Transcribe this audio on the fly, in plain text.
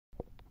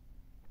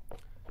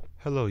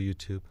Hello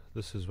YouTube,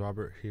 this is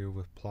Robert here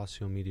with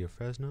Palacio Media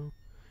Fresno,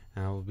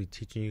 and I will be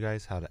teaching you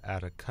guys how to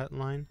add a cut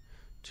line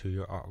to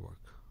your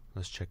artwork.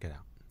 Let's check it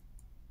out.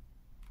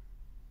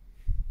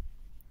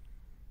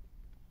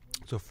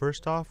 So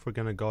first off, we're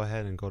going to go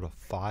ahead and go to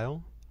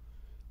File.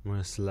 We're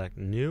going to select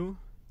New,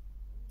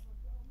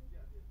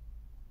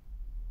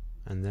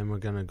 and then we're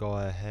going to go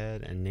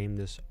ahead and name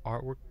this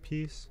artwork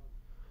piece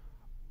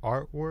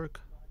Artwork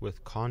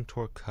with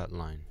Contour Cut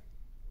Line.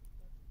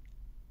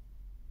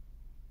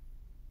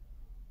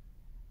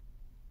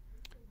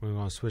 We're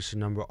going to switch the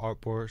number of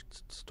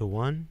artboards to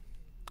 1,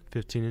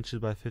 15 inches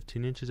by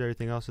 15 inches.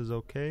 Everything else is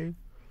okay.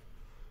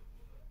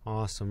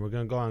 Awesome. We're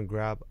going to go and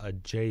grab a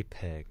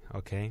JPEG,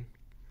 okay?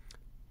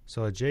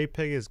 So a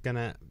JPEG is going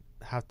to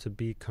have to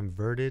be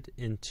converted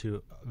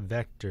into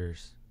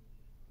vectors.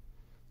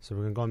 So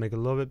we're going to go and make it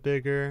a little bit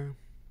bigger.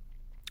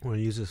 We're going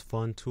to use this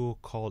fun tool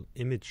called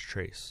Image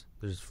Trace.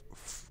 There's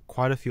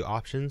quite a few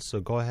options, so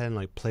go ahead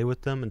and play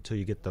with them until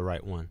you get the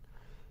right one.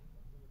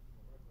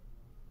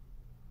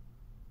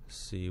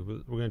 See,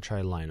 we're going to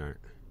try line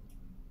art.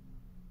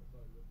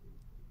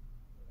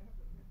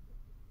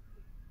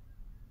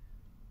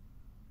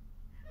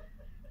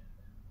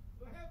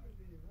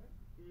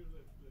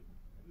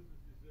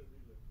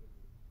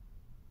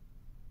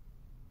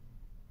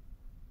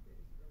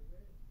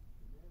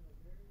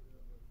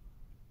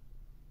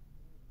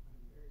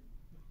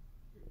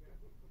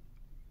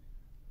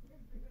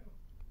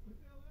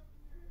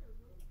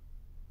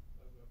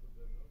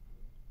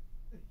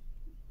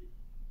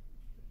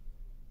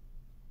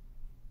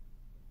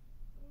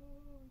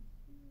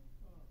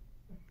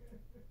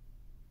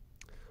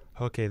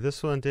 Okay,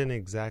 this one didn't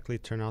exactly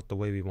turn out the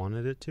way we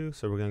wanted it to,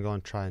 so we're going to go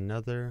and try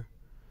another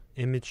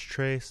image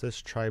trace.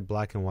 Let's try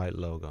black and white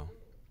logo.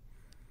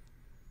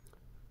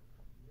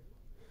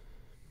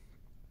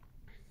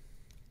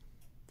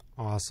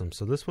 Awesome,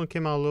 so this one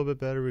came out a little bit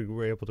better. We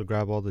were able to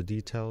grab all the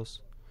details.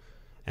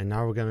 And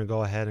now we're going to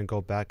go ahead and go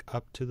back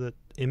up to the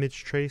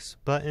image trace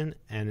button,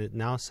 and it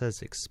now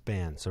says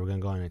expand, so we're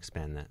going to go ahead and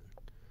expand that.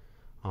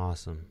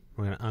 Awesome.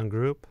 We're going to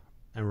ungroup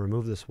and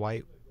remove this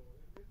white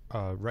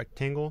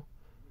rectangle.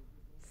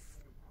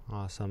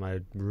 Awesome,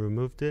 I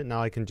removed it.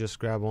 Now I can just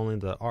grab only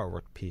the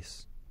artwork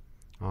piece.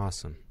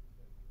 Awesome.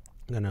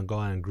 I'm gonna go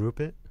ahead and group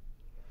it,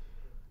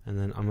 and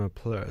then I'm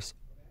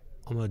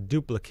gonna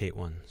duplicate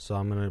one. So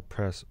I'm gonna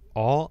press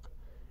Alt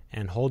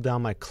and hold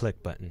down my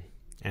click button,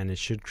 and it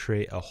should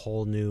create a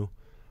whole new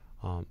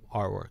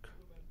artwork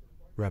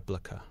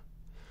replica.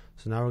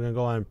 So now we're gonna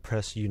go ahead and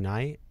press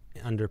Unite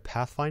under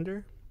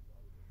Pathfinder.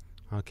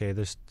 Okay,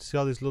 see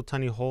all these little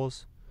tiny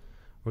holes?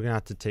 We're gonna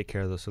have to take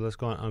care of those. So let's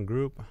go and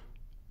ungroup.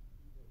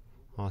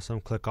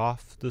 Awesome. Click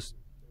off this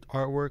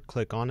artwork,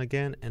 click on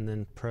again, and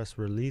then press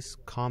Release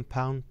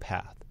Compound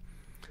Path.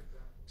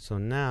 So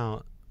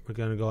now we're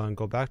going to go and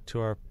go back to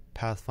our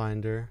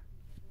Pathfinder,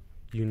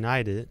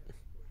 unite it,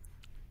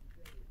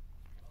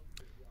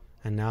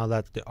 and now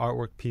that the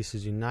artwork piece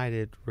is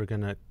united, we're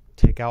going to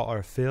take out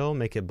our fill,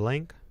 make it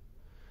blank,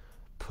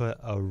 put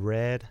a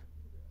red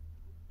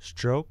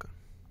stroke,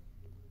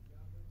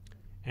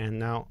 and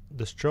now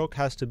the stroke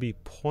has to be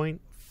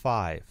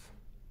 0.5.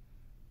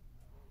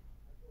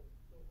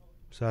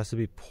 So it has to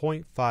be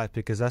 0.5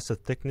 because that's the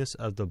thickness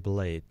of the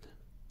blade.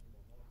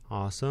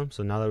 Awesome.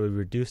 So now that we've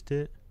reduced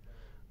it,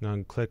 I'm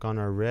going to click on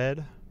our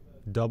red,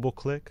 double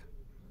click.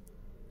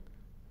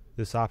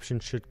 This option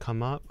should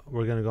come up.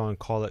 We're going to go and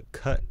call it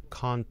Cut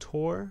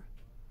Contour.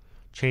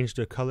 Change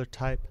the color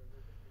type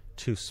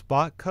to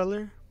Spot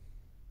Color.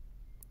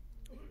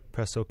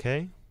 Press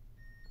OK.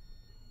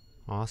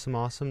 Awesome,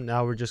 awesome.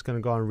 Now we're just going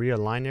to go and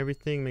realign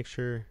everything. Make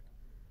sure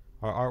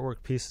our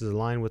artwork piece is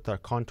aligned with our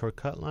contour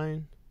cut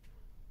line.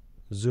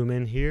 Zoom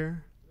in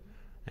here,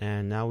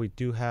 and now we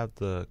do have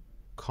the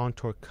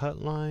contour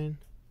cut line,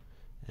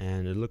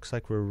 and it looks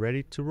like we're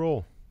ready to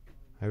roll.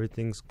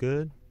 Everything's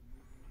good.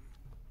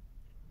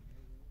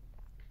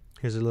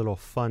 Here's a little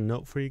fun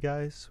note for you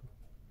guys.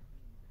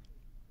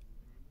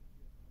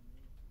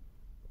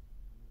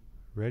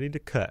 Ready to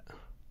cut.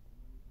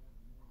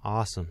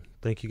 Awesome.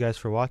 Thank you guys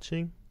for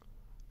watching,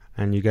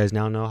 and you guys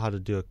now know how to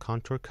do a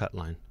contour cut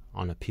line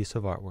on a piece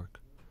of artwork.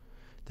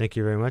 Thank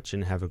you very much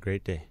and have a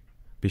great day.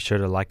 Be sure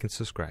to like and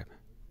subscribe.